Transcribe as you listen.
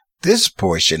This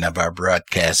portion of our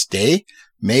broadcast day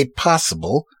made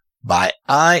possible by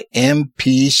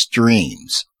IMP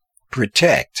Streams.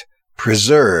 Protect,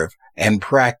 preserve, and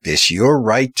practice your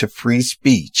right to free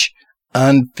speech,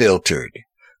 unfiltered.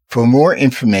 For more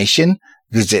information,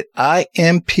 visit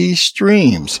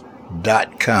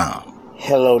impstreams.com.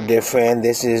 Hello, dear friend.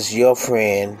 This is your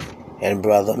friend and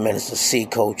brother, Minister C.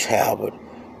 Coach Halbert,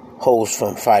 host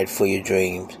from Fight for Your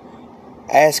Dreams,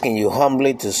 asking you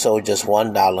humbly to sow just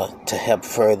 $1 to help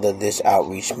further this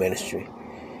outreach ministry.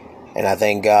 And I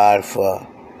thank God for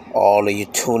all of you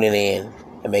tuning in.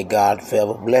 And may God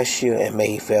forever bless you, and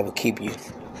may He forever keep you.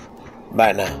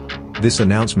 Bye now. This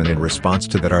announcement in response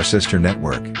to that our sister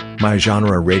network, My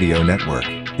Genre Radio Network,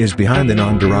 is behind the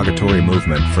non-derogatory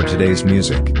movement for today's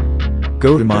music.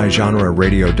 Go to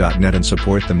mygenreradio.net and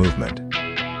support the movement.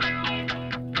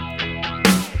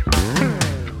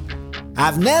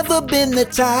 I've never been the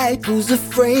type who's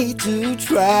afraid to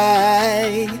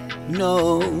try.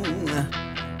 No.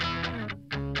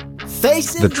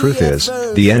 The truth is,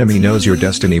 the enemy knows your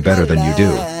destiny better than you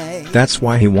do. That's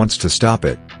why he wants to stop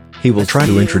it. He will try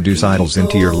to introduce idols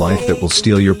into your life that will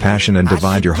steal your passion and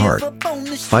divide your heart.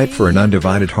 Fight for an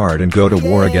undivided heart and go to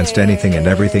war against anything and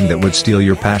everything that would steal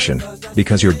your passion,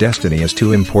 because your destiny is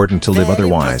too important to live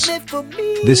otherwise.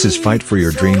 This is Fight for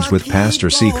Your Dreams with Pastor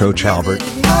C. Coach Halbert.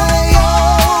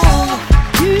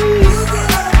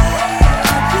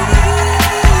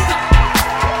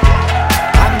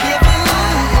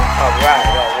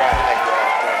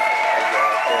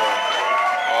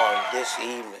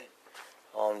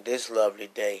 This lovely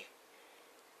day,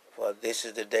 for this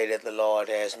is the day that the Lord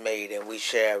has made, and we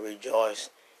shall rejoice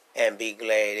and be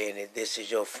glad in it. This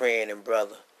is your friend and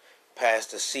brother,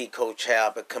 Pastor C. Coach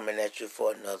Halbert, coming at you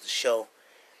for another show.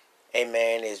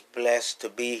 Amen. It's blessed to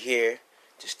be here,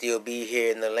 to still be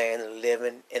here in the land of the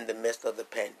living, in the midst of the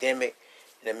pandemic,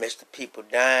 in the midst of people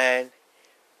dying.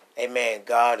 Amen.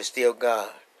 God is still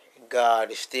God.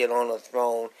 God is still on the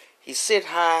throne. He sit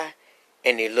high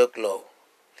and he look low.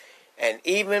 And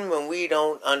even when we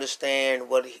don't understand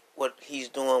what he's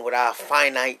doing with our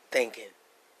finite thinking,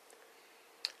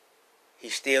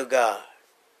 he's still God.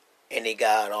 And he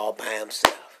God all by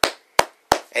himself.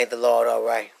 Ain't the Lord all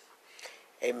right?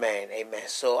 Amen. Amen.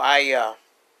 So I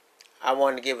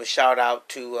want to give a shout out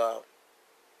to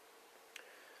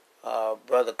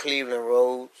Brother Cleveland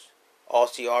Rhodes,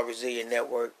 RCR Resilient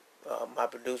Network, my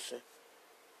producer,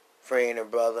 friend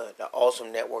and brother, the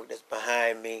awesome network that's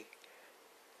behind me.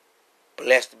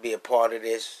 Blessed to be a part of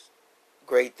this.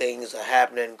 Great things are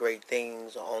happening. Great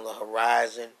things are on the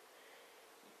horizon.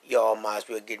 Y'all might as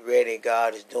well get ready.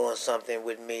 God is doing something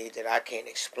with me that I can't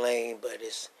explain, but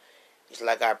it's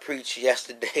like I preached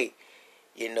yesterday.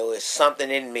 You know, it's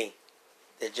something in me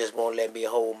that just won't let me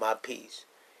hold my peace.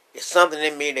 It's something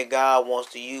in me that God wants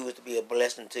to use to be a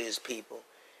blessing to His people.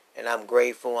 And I'm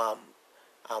grateful. I'm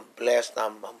blessed.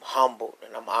 I'm humbled,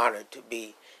 and I'm honored to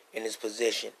be in this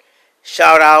position.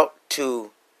 Shout out to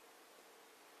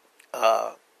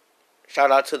the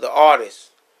artist,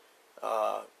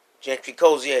 Gentry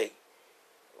Cozier,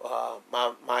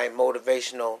 my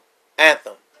motivational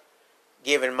anthem,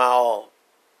 Giving My All.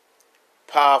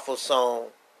 Powerful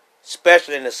song,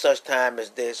 especially in such time as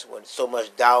this, when so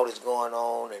much doubt is going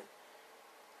on and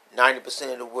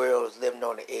 90% of the world is living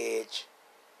on the edge.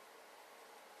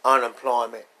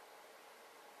 Unemployment.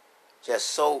 Just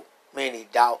so many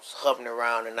doubts hovering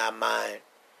around in our mind.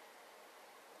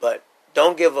 But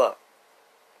don't give up.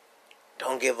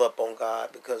 Don't give up on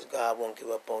God, because God won't give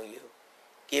up on you.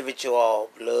 Give it your all,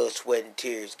 blood, sweat, and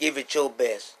tears. Give it your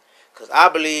best. Because I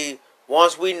believe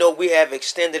once we know we have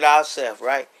extended ourselves,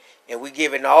 right, and we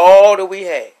give it all that we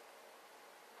have,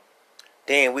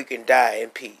 then we can die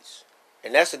in peace.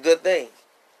 And that's a good thing.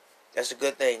 That's a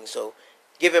good thing. So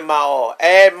give it my all.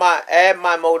 Add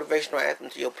my motivational anthem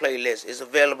to your playlist. It's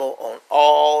available on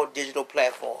all digital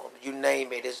platforms. You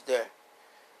name it, it's there.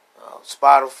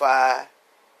 Spotify,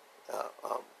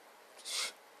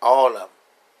 all of them.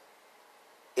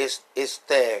 It's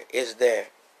there. It's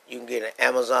there. You can get it on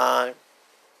Amazon.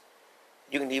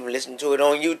 You can even listen to it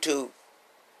on YouTube.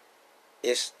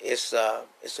 It's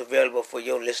available for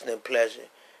your listening pleasure,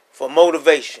 for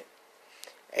motivation.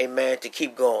 Amen. To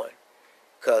keep going,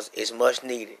 because it's much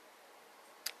needed.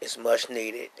 It's much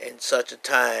needed in such a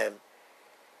time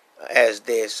as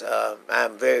this.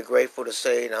 I'm very grateful to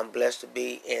say, and I'm blessed to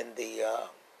be in the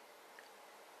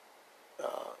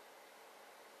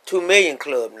 2 million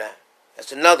club now.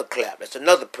 That's another clap. That's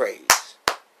another praise.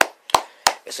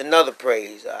 It's another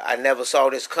praise. I never saw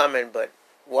this coming, but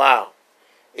wow.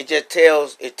 It just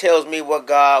tells me what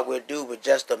God will do with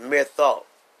just a mere thought.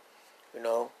 You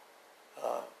know,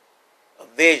 a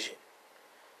vision.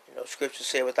 You know, Scripture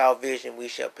said, without vision we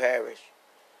shall perish.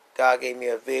 God gave me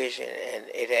a vision, and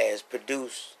it has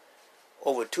produced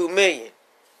over 2 million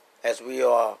as we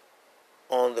are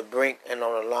on the brink and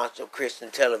on the launch of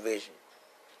Christian television.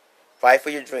 Fight for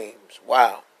your dreams.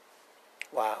 Wow.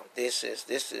 Wow. This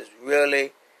is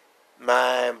really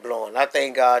mind blowing. I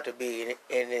thank God to be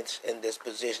in this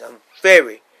position. I'm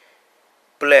very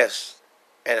blessed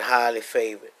and highly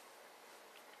favored.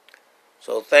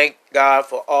 So thank God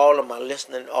for all of my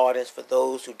listening audience, for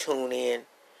those who tune in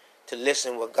to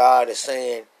listen what God is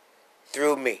saying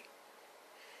through me.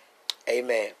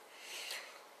 Amen.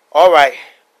 All right.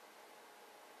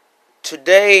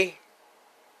 Today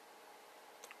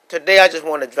I just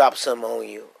want to drop some on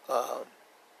you.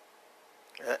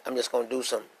 I'm just going to do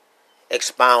some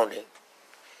expounding.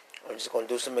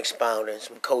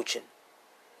 Some coaching.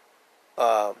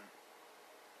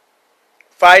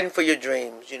 Fighting for your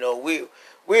dreams. You know,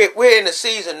 we're in the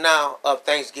season now of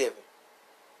Thanksgiving.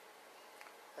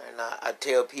 And I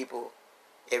tell people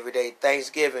every day,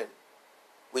 Thanksgiving,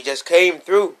 we just came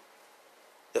through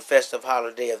the festive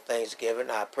holiday of Thanksgiving.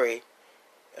 I pray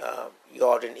you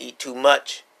all didn't eat too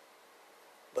much.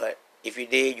 But if you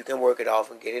did, you can work it off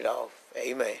and get it off.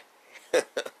 Amen.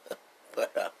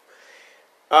 But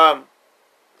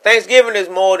Thanksgiving is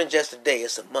more than just a day.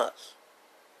 It's a must.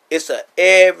 It's an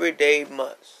everyday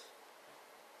must.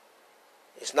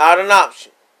 It's not an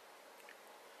option.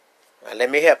 Now,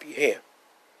 let me help you here.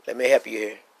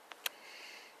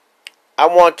 I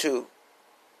want to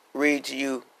read to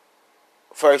you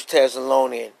 1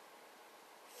 Thessalonians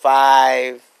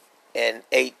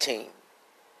 5:18.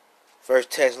 1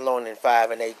 Thessalonians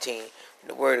 5:18.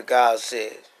 The Word of God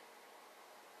says,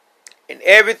 "In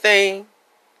everything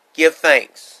give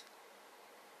thanks,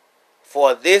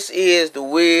 for this is the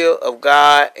will of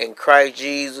God in Christ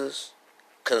Jesus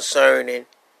concerning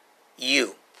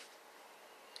you."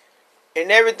 In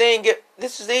everything,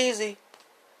 this is easy.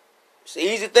 It's an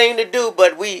easy thing to do,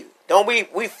 but we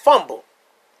fumble.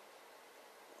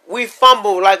 We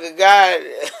fumble like a guy.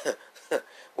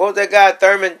 What was that guy,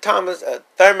 Thurman Thomas?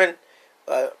 Thurman.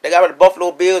 They got the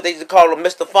Buffalo Bills. They used to call him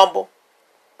Mr. Fumble.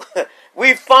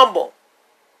 We fumble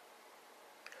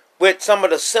with some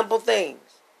of the simple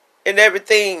things. In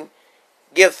everything,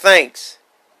 give thanks,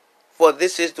 for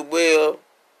this is the will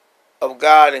of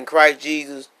God in Christ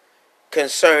Jesus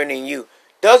concerning you.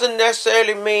 Doesn't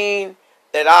necessarily mean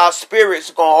that our spirits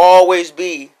are going to always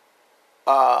be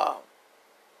up.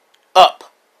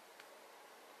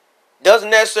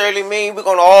 Doesn't necessarily mean we're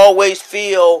going to always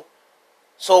feel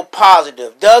so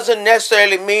positive. Doesn't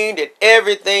necessarily mean that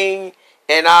everything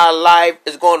in our life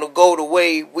is going to go the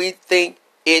way we think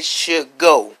it should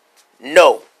go.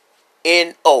 No.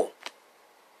 N-O.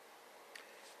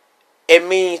 It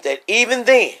means that even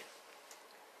then,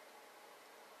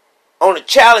 on a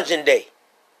challenging day,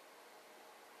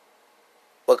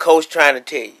 what Coach trying to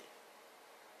tell you,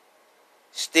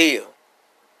 still,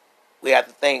 we have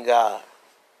to thank God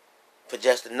for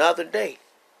just another day.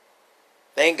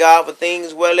 Thank God for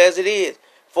things well as it is.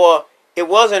 For it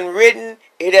wasn't written,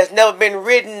 it has never been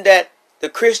written that the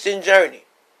Christian journey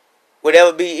would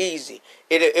ever be easy.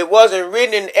 It wasn't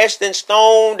written in etched in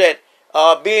stone that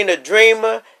being a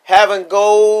dreamer, having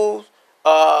goals,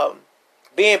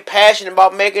 being passionate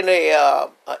about making an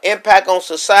impact on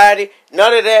society,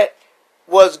 none of that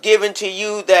was given to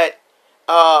you that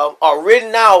are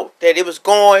written out that it was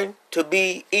going to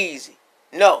be easy.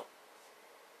 No.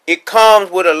 It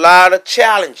comes with a lot of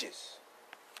challenges.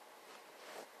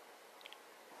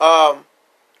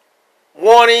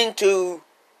 Wanting to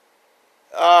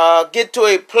get to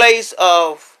a place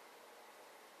of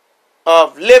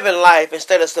living life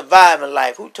instead of surviving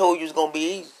life. Who told you it's going to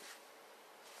be easy?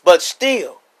 But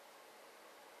still,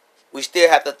 we still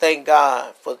have to thank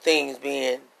God for things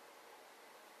being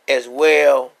as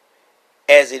well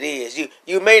as it is.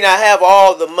 You may not have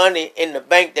all the money in the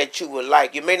bank that you would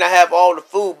like. You may not have all the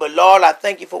food, but Lord, I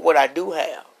thank you for what I do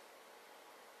have.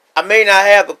 I may not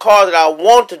have the car that I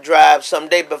want to drive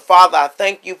someday, but Father, I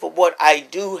thank you for what I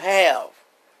do have.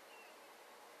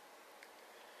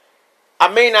 I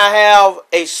may not have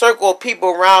a circle of people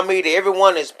around me that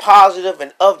everyone is positive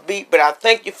and upbeat, but I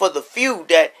thank you for the few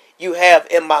that you have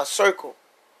in my circle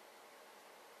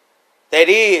that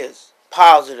is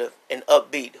positive and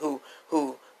upbeat, who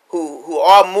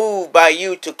are moved by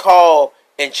you to call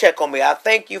and check on me. I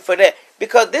thank you for that,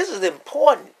 because this is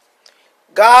important.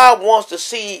 God wants to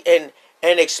see an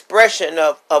expression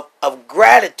of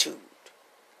gratitude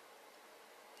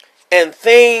and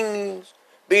things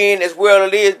being as well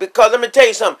as it is. Because let me tell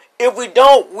you something. If we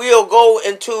don't, we'll go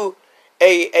into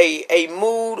a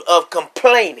mood of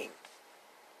complaining.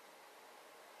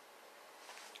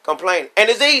 Complaining. And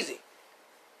it's easy.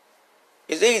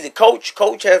 It's easy. Coach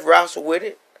has wrestled with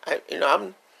it.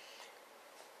 I'm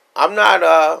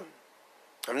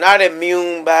not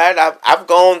immune by it. I've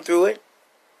gone through it.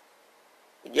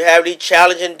 You have these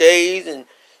challenging days and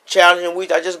challenging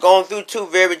weeks. I just gone through 2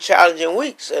 very challenging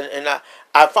weeks, and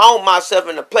I found myself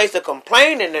in a place of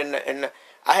complaining, and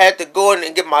I had to go in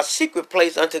and get my secret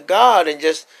place unto God and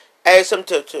just ask Him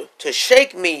to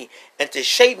shake me and to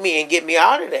shape me and get me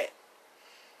out of that.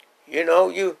 You know,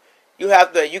 you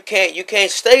have to. You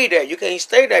can't stay there. You can't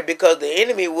stay there because the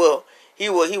enemy will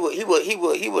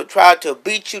try to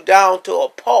beat you down to a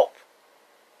pulp,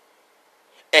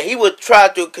 and he will try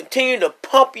to continue to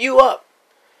pump you up,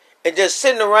 and just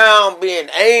sitting around being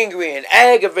angry and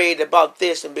aggravated about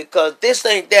this, and because this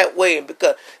ain't that way, and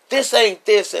because this ain't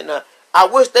this, and I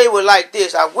wish they were like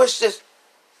this. I wish this.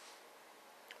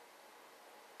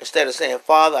 Instead of saying,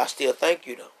 Father, I still thank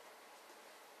you though.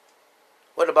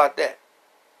 What about that?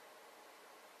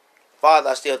 Father,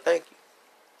 I still thank you.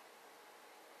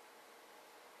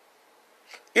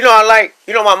 You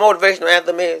know my motivational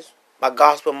anthem is? My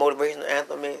gospel motivational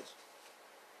anthem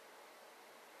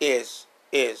is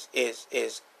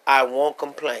I won't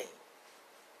complain.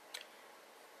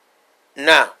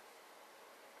 Now,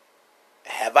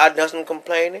 have I done some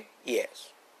complaining?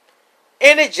 Yes.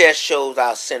 And it just shows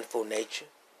our sinful nature.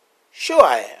 Sure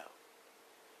I have.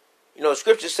 You know,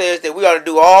 Scripture says that we ought to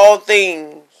do all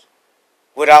things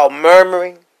without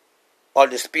murmuring or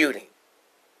disputing.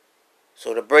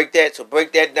 So to break that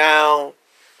down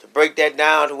to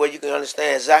where you can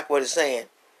understand exactly what it's saying,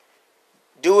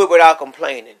 do it without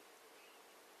complaining.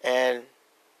 And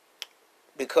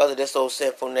because of this old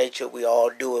sinful nature, we all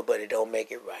do it, but it don't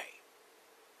make it right.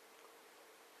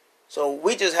 So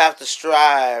we just have to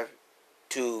strive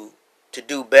to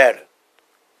do better.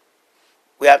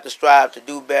 We have to strive to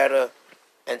do better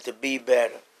and to be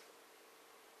better.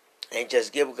 And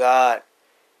just give God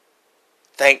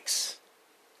thanks.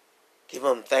 Give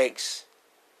Him thanks.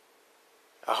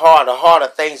 A heart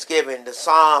of thanksgiving. The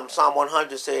Psalm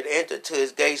 100 said, enter to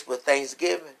His gates with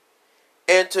thanksgiving.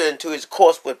 Enter into His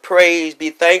courts with praise. Be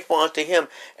thankful unto Him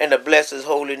and to bless His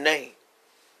holy name.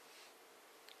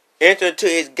 Enter into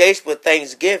His gates with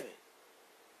thanksgiving.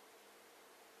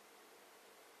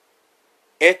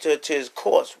 Enter into His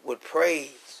courts with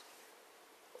praise.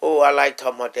 Oh, I like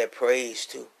talking about that praise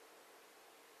too.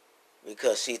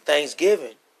 Because see,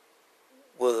 thanksgiving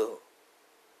will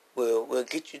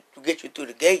get you through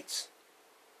the gates.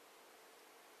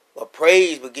 But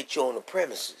praise will get you on the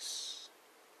premises.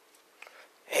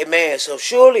 Amen. So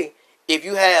surely, if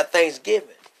you have thanksgiving,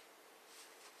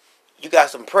 you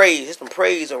got some praise. There's some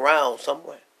praise around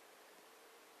somewhere.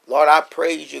 Lord, I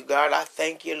praise you, God. I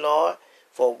thank you, Lord,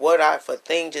 for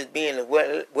things just being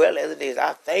well as it is.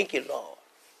 I thank you, Lord,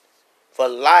 for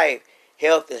life,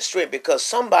 health, and strength. Because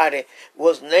somebody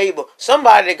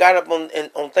that got up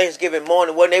on Thanksgiving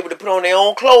morning wasn't able to put on their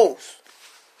own clothes.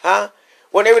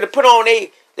 Wasn't able to put on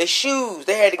their shoes.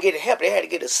 They had to get help. They had to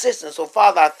get assistance. So,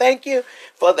 Father, I thank you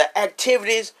for the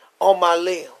activities on my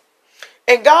limb.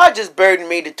 And God just burdened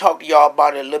me to talk to y'all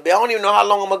about it a little bit. I don't even know how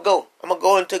long I'm going to go. I'm going to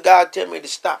go until God tell me to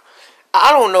stop.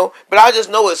 I don't know, but I just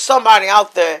know it's somebody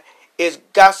out there is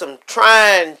got some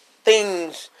trying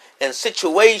things and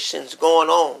situations going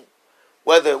on.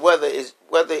 Whether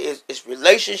it's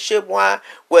relationship wise,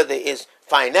 whether it's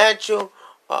financial,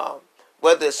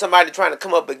 whether it's somebody trying to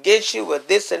come up against you with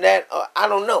this and that, I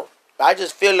don't know. But I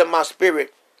just feel in my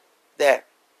spirit that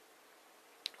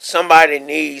somebody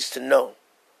needs to know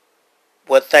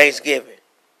what Thanksgiving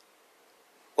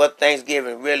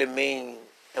really means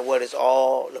and what it's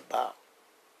all about.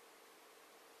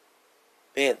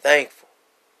 Being thankful.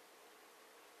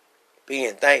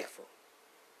 Being thankful.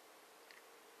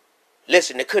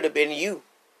 Listen, it could have been you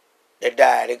that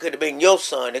died. It could have been your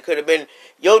son. It could have been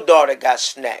your daughter got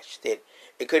snatched. It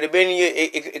could have been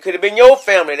it could have been your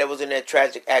family that was in that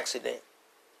tragic accident.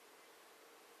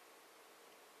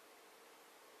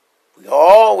 We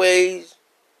always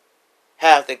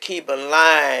have to keep in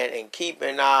line and keep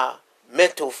in our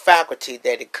mental faculty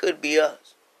that it could be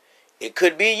us. It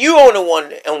could be you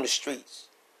on the streets.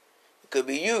 It could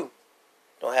be you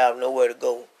don't have nowhere to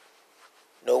go,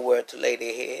 nowhere to lay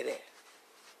their head at.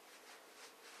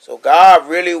 So God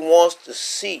really wants to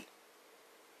see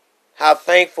how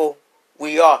thankful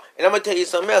we are. And I'm going to tell you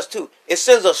something else too. It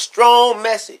sends a strong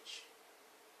message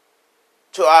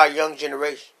to our young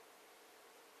generation.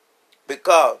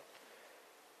 Because,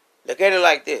 look at it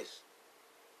like this.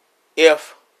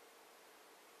 If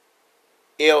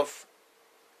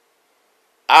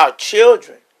our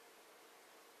children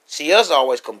see us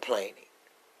always complaining,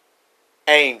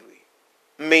 angry,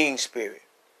 mean-spirited,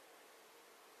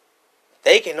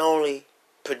 they can only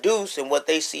produce in what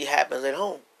they see happens at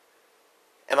home.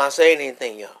 Am I saying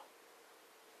anything, y'all?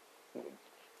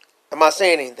 Am I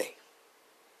saying anything?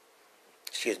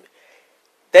 Excuse me.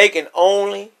 They can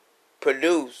only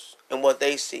produce in what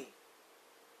they see.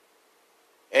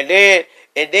 And then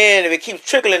if it keeps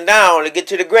trickling down, it get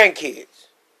to the grandkids.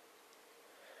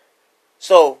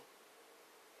 So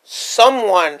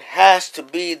someone has to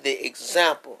be the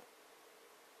example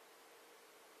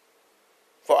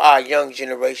for our young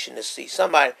generation to see.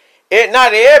 Somebody,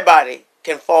 not everybody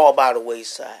can fall by the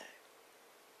wayside.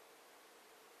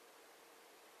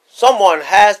 Someone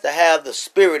has to have the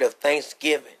spirit of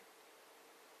thanksgiving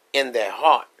in their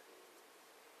heart.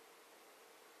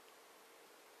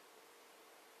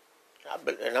 And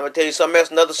I'm going to tell you something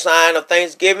else. Another sign of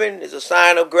thanksgiving is a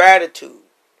sign of gratitude.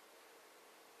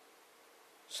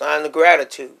 Sign of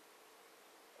gratitude.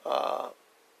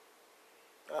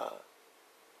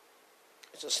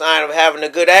 It's a sign of having a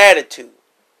good attitude.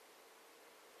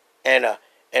 And a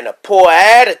poor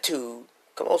attitude,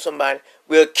 come on somebody,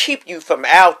 will keep you from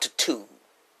altitude.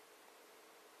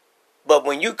 But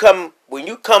when you come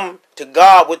to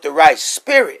God with the right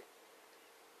spirit,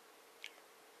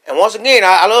 and once again,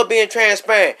 I love being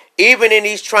transparent, even in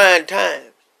these trying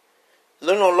times.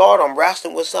 Lord, I'm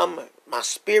wrestling with something. My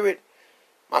spirit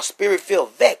feel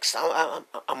vexed.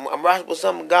 I'm wrestling with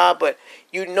something, God, but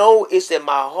you know it's in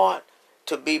my heart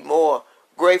to be more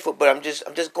grateful. But I'm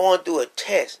just going through a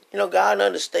test. God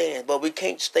understands, but we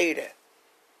can't stay there.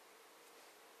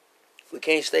 We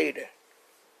can't stay there.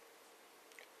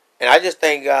 And I just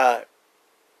thank God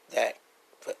that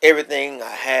for everything I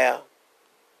have.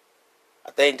 I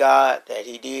thank God that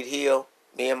He did heal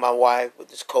me and my wife with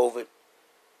this COVID-19.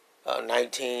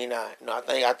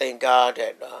 I thank God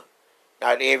that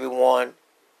not everyone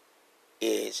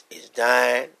is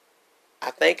dying. I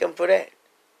thank Him for that.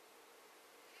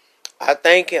 I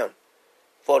thank Him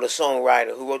for the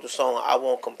songwriter who wrote the song "I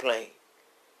Won't Complain."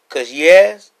 Because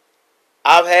yes,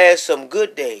 I've had some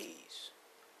good days.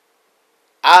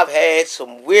 I've had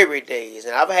some weary days,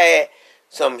 and I've had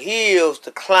some hills to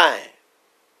climb.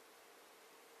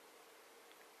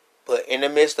 But in the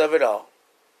midst of it all,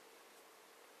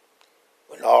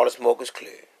 when all the smoke is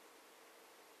cleared,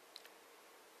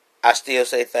 I still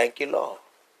say thank you, Lord.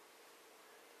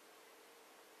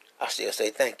 I still say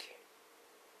thank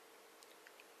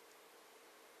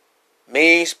you.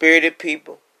 Mean-spirited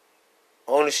people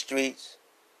on the streets,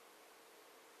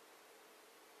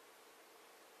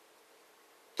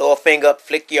 throw a finger up,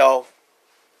 flick you off.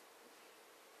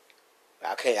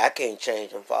 I can't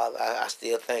change them, Father. I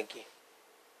still thank you.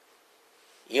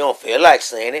 You don't feel like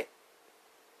saying it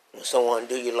when someone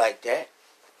do you like that.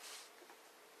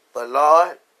 But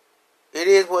Lord, it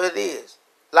is what it is.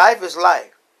 Life is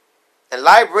life. And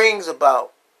life brings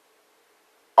about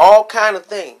all kind of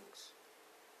things.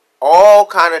 All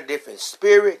kind of different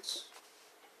spirits.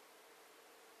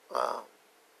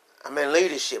 I'm in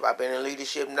leadership. I've been in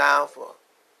leadership now for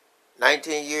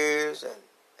 19 years. And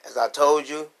as I told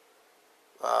you,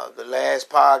 the last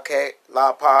podcast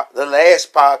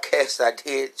I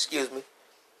did,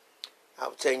 I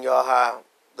was telling y'all how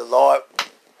the Lord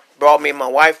brought me and my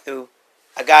wife through.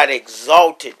 I got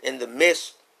exalted in the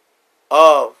midst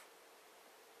of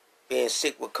being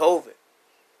sick with COVID.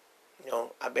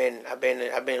 I've been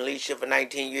in leadership for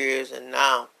 19 years, and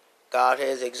now God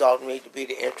has exalted me to be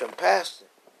the interim pastor.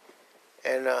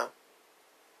 And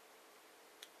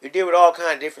you deal with all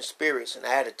kinds of different spirits and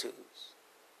attitudes.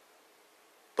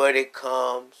 But it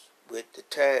comes with the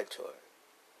territory.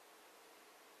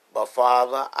 But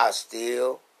Father, I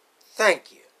still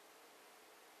thank you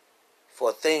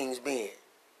for things being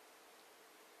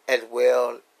as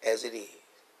well as it is.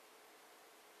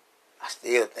 I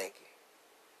still thank you.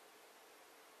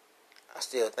 I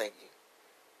still thank you.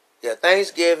 Yeah,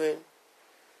 Thanksgiving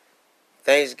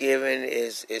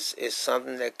is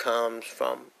something that comes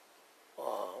from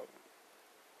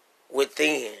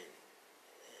within.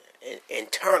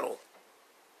 Internally,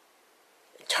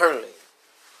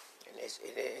 and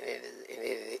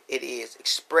it is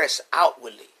expressed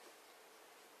outwardly.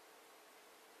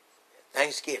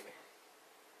 Thanksgiving.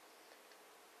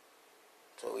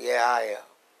 So yeah,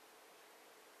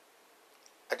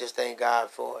 I just thank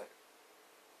God for it.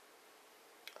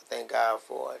 I thank God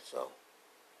for it. So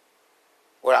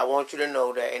what I want you to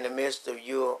know, that in the midst of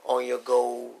you on your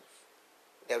goals,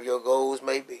 whatever your goals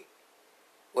may be,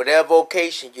 whatever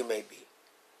vocation you may be,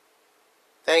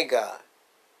 thank God.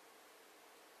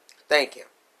 Thank Him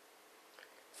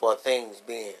for things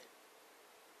being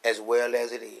as well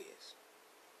as it is.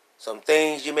 Some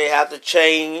things you may have to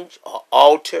change or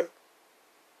alter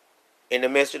in the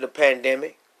midst of the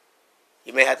pandemic.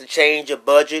 You may have to change your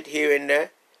budget here and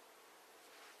there.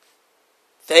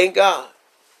 Thank God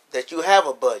that you have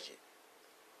a budget.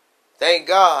 Thank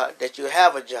God that you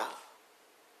have a job.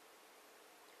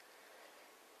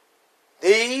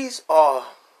 These are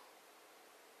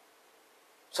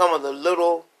some of the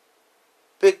little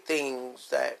big things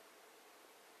that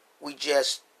we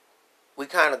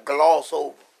kind of gloss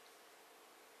over.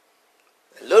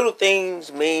 And little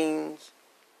things means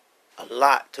a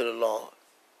lot to the Lord.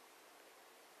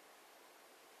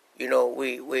 You know,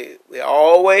 we're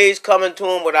always coming to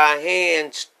Him with our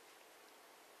hands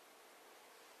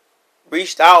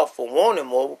reached out for wanting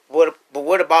more. But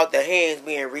what about the hands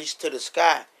being reached to the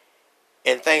sky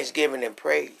in thanksgiving and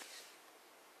praise?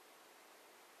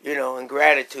 You know, in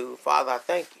gratitude. Father, I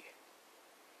thank you.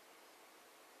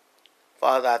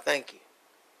 Father, I thank you.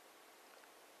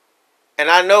 And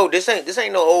I know this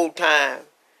ain't no old time.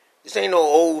 This ain't no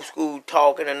old school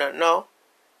talking or nothing. No.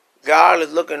 God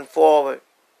is looking forward,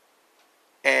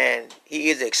 and He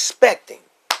is expecting.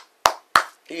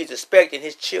 He is expecting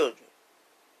His children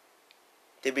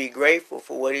to be grateful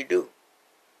for what He do.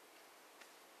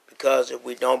 Because if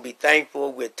we don't be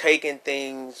thankful, we're taking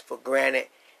things for granted,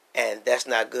 and that's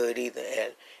not good either.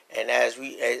 And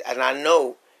I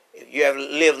know if you have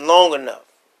lived long enough,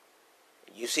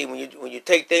 you see when you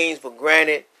take things for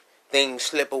granted, things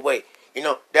slip away. You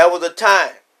know, there was a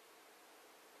time.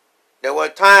 There was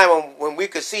a time when we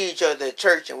could see each other at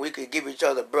church and we could give each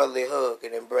other a brotherly hug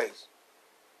and embrace.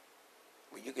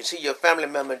 You can see your family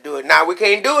member do it. Now we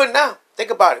can't do it now. Think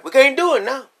about it. We can't do it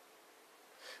now.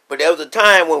 But there was a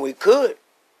time when we could.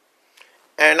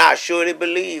 And I surely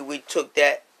believe we took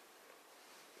that.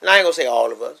 And I ain't going to say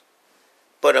all of us.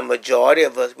 But a majority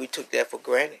of us, we took that for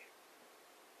granted.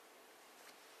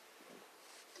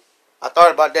 I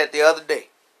thought about that the other day.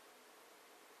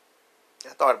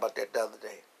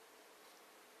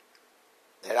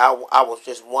 That I was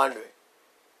just wondering.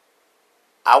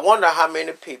 I wonder how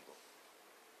many people.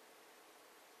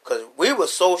 Because we were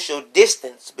social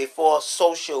distance before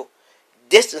social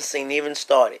distancing even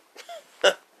started.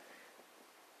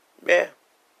 Yeah.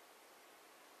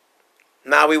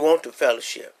 Now we want to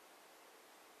fellowship.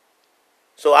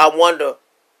 So I wonder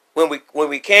when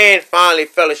we can finally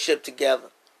fellowship together,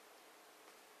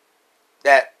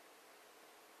 that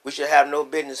we should have no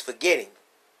business forgetting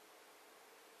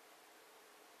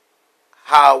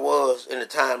how it was in a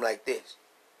time like this.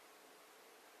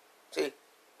 See,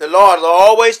 the Lord is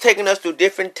always taking us through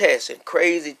different tests and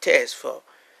crazy tests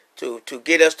to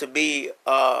get us to be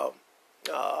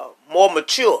more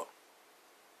mature.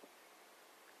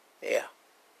 Yeah.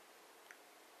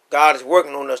 God is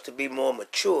working on us to be more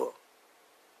mature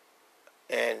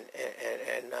and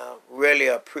really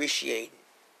appreciating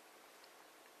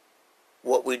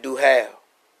what we do have.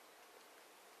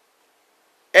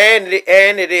 And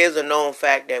it is a known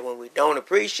fact that when we don't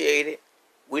appreciate it,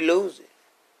 we lose it.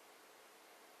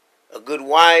 A good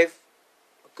wife,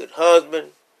 a good husband,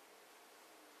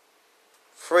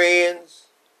 friends,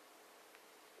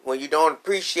 when you don't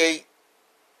appreciate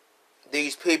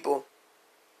these people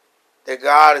that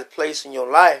God has placed in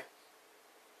your life,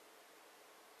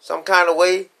 some kind of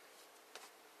way,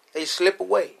 they slip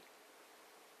away.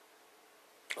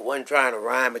 I wasn't trying to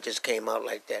rhyme, it just came out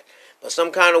like that. But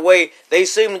some kind of way, they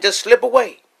seem to just slip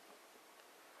away.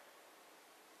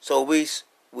 So we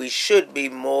should be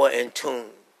more in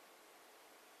tune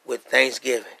with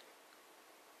Thanksgiving.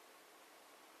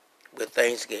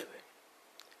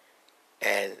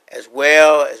 And as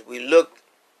well as we look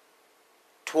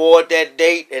toward that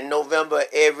date in November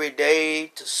every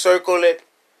day to circle it,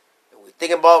 and we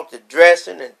think about the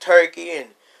dressing and turkey and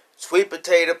sweet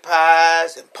potato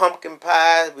pies and pumpkin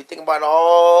pies. We think about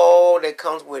all that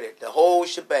comes with it, the whole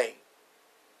shebang.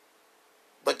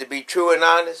 But to be true and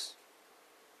honest,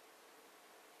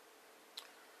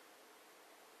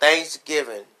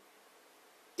 Thanksgiving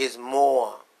is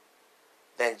more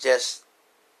than just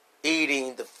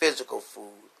eating the physical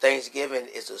food. Thanksgiving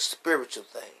is a spiritual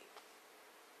thing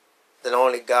that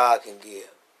only God can give.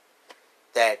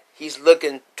 That He's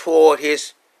looking toward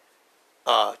His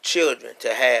children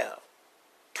to have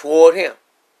toward Him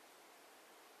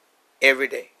every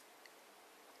day,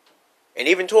 and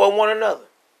even toward one another,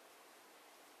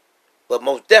 but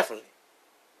most definitely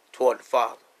toward the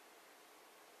Father.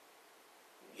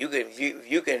 If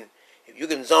you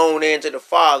can zone into the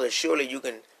Father, surely you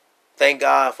can thank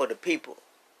God for the people.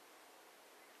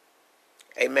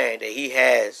 Amen. That He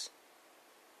has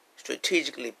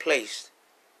strategically placed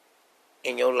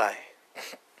in your life.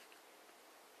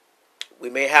 We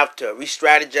may have to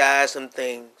re-strategize some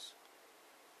things,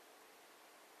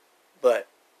 but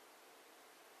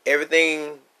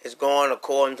everything is going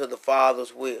according to the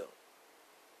Father's will.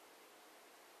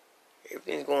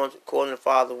 Everything's going according to the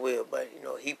Father's will. But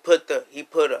He put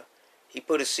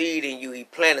a seed in you. He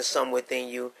planted something within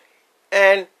you,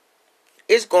 and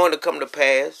it's going to come to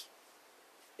pass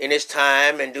in its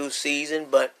time and due season.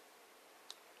 But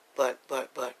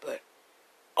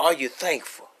are you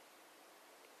thankful?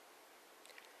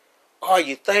 Are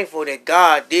you thankful that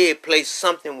God did place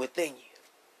something within you?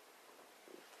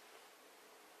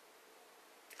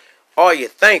 Are you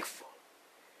thankful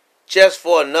just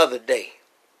for another day?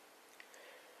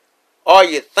 Are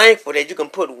you thankful that you can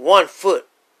put one foot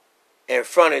in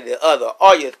front of the other?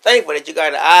 Are you thankful that you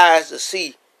got the eyes to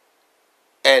see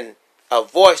and a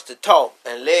voice to talk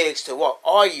and legs to walk?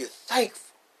 Are you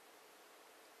thankful?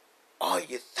 Are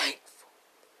you thankful?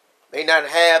 May not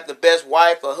have the best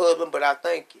wife or husband, but I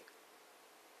thank you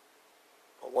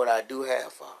for what I do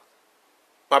have, Father.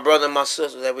 My brother and my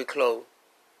sisters, as we close,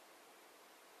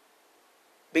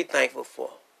 be thankful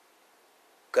for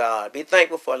God. Be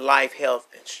thankful for life, health,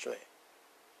 and strength.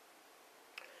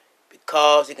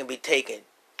 Because it can be taken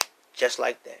just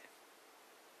like that.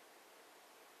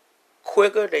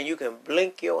 Quicker than you can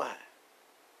blink your eye.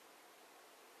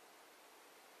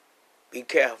 Be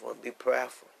careful and be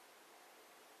prayerful.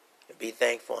 And be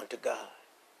thankful unto God.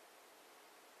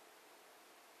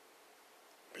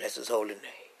 Bless His holy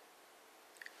name.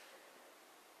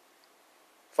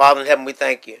 Father in heaven, we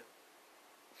thank you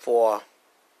for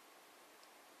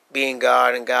being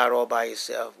God and God all by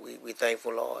yourself. We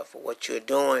thankful, Lord, for what you're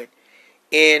doing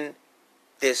in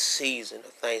this season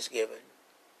of Thanksgiving.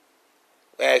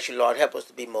 We ask you, Lord, help us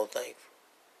to be more thankful.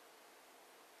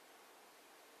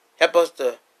 Help us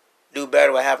to do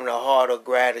better by having a heart of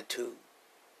gratitude.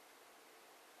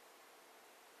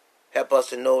 Help us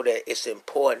to know that it's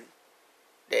important,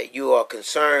 that you are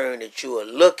concerned, that you are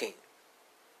looking,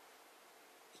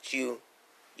 that you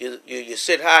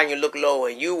sit high and you look low,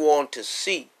 and you want to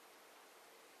see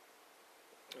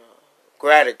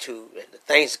gratitude and the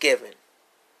thanksgiving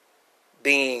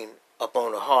being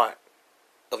upon the heart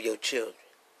of your children.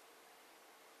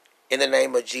 In the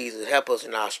name of Jesus, help us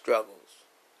in our struggles.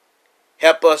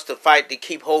 Help us to fight to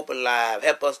keep hope alive.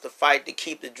 Help us to fight to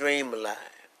keep the dream alive.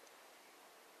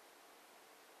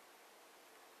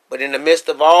 But in the midst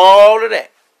of all of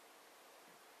that,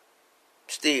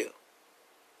 still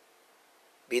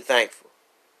be thankful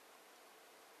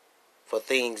for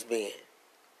things being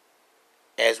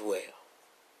as well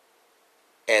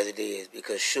as it is,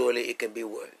 because surely it can be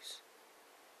worse.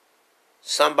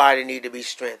 Somebody need to be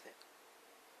strengthened.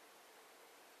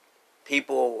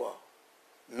 People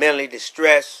are mentally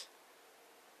distressed,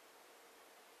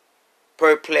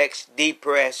 perplexed,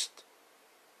 depressed.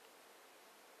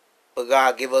 But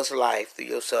God, give us life through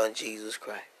your Son, Jesus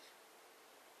Christ.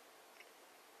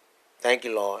 Thank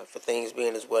you, Lord, for things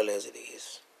being as well as it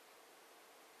is.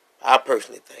 I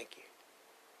personally thank you.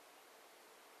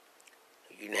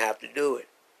 You didn't have to do it.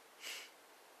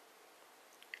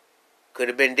 Could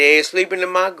have been dead sleeping in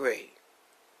my grave.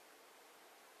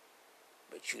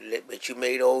 But you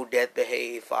made old death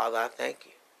behave, Father. I thank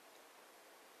you.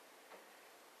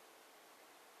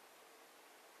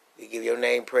 We give your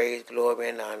name praise, glory,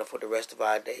 and honor for the rest of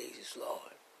our days,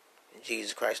 Lord. In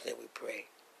Jesus Christ's name we pray.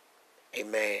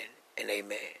 Amen and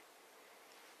amen.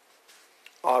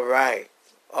 All right.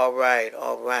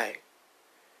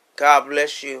 God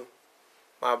bless you,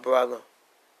 my brother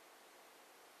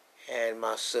and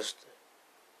my sister.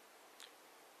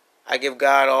 I give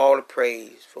God all the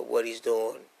praise for what He's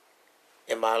doing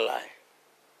in my life.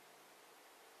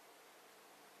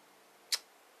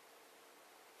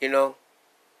 You know,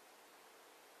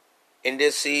 in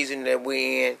this season that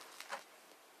we're in,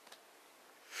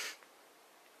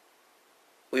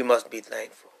 we must be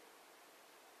thankful.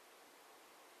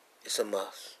 It's a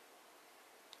must.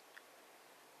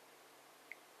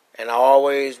 And I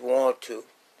always want to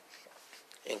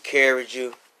encourage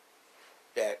you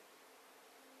that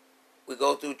we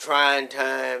go through trying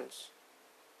times.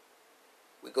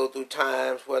 We go through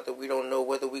times whether we don't know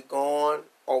whether we're going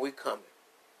or we're coming.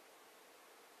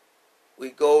 We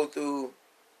go through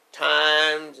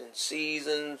times and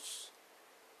seasons,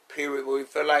 period, where we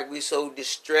feel like we're so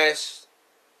distressed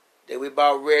that we're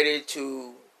about ready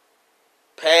to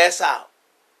pass out.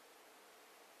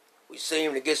 We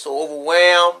seem to get so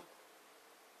overwhelmed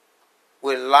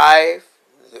with life,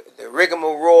 the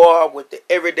rigmarole, with the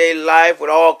everyday life, what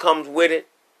all comes with it.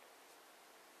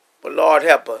 But Lord,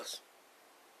 help us.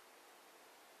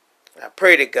 I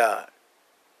pray to God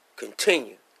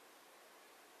continue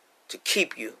to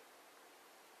keep you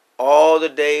all the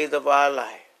days of our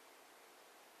life.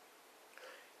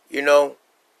 You know,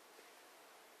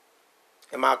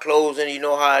 In my closing, you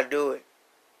know how I do it.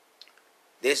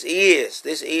 This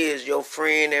is your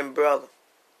friend and brother,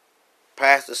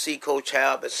 Pastor C. Coach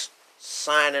Halbert,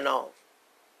 signing off.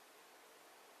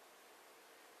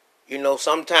 You know,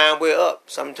 sometimes we're up,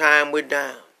 sometimes we're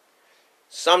down.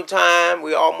 Sometimes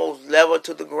we're almost level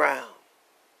to the ground.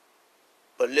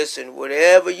 But listen,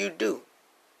 whatever you do,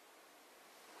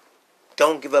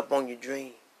 don't give up on your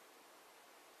dream.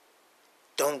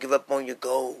 Don't give up on your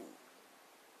goal.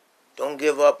 Don't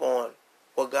give up on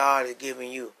what God has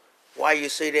given you. Why you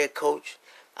say that, Coach?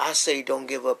 I say don't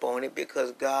give up on it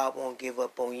because God won't give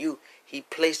up on you. He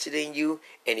placed it in you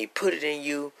and He put it in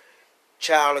you,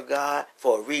 child of God,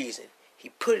 for a reason. He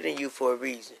put it in you for a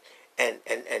reason. And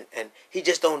He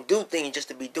just don't do things just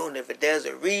to be doing it. But there's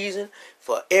a reason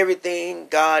for everything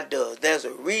God does. There's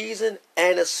a reason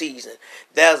and a season.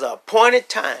 There's an appointed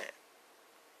time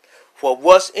for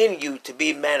what's in you to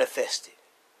be manifested.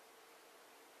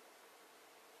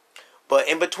 But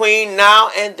in between now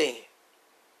and then,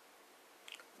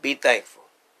 be thankful.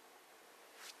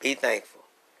 Be thankful.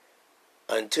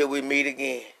 Until we meet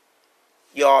again,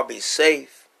 y'all be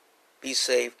safe. Be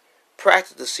safe.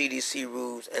 Practice the CDC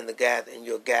rules and in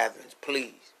your gatherings,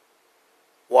 please.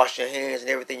 Wash your hands and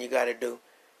everything you got to do.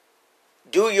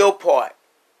 Do your part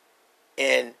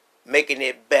in making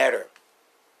it better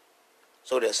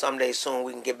so that someday soon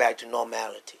we can get back to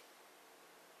normality.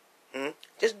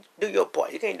 Just do your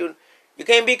part. You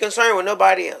can't be concerned with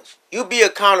nobody else. You be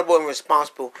accountable and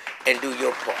responsible and do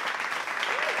your part. I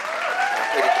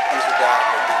pray that the peace of God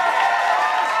may be with you.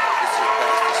 This is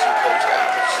Pastor C. Coach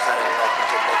Halbert signing off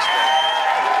until next time.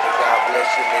 May God bless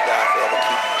you. May God forever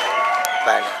keep you.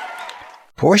 Bye now.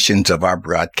 Portions of our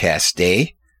broadcast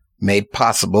day made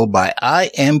possible by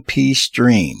IMP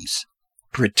Streams.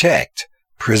 Protect,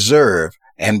 preserve,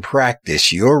 and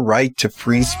practice your right to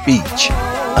free speech,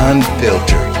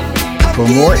 unfiltered. For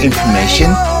more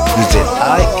information, visit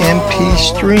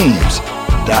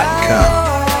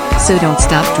impstreams.com. So don't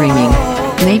stop dreaming.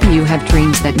 Maybe you have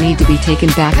dreams that need to be taken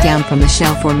back down from the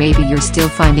shelf, or maybe you're still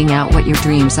finding out what your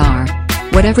dreams are.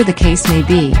 Whatever the case may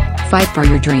be, fight for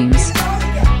your dreams.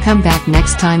 Come back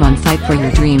next time on Fight for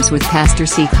Your Dreams with Pastor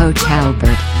C. Coach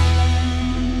Halbert.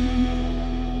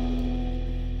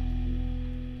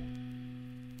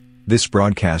 This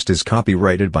broadcast is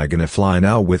copyrighted by Gonna Fly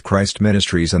Now with Christ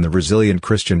Ministries and the Resilient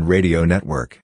Christian Radio Network.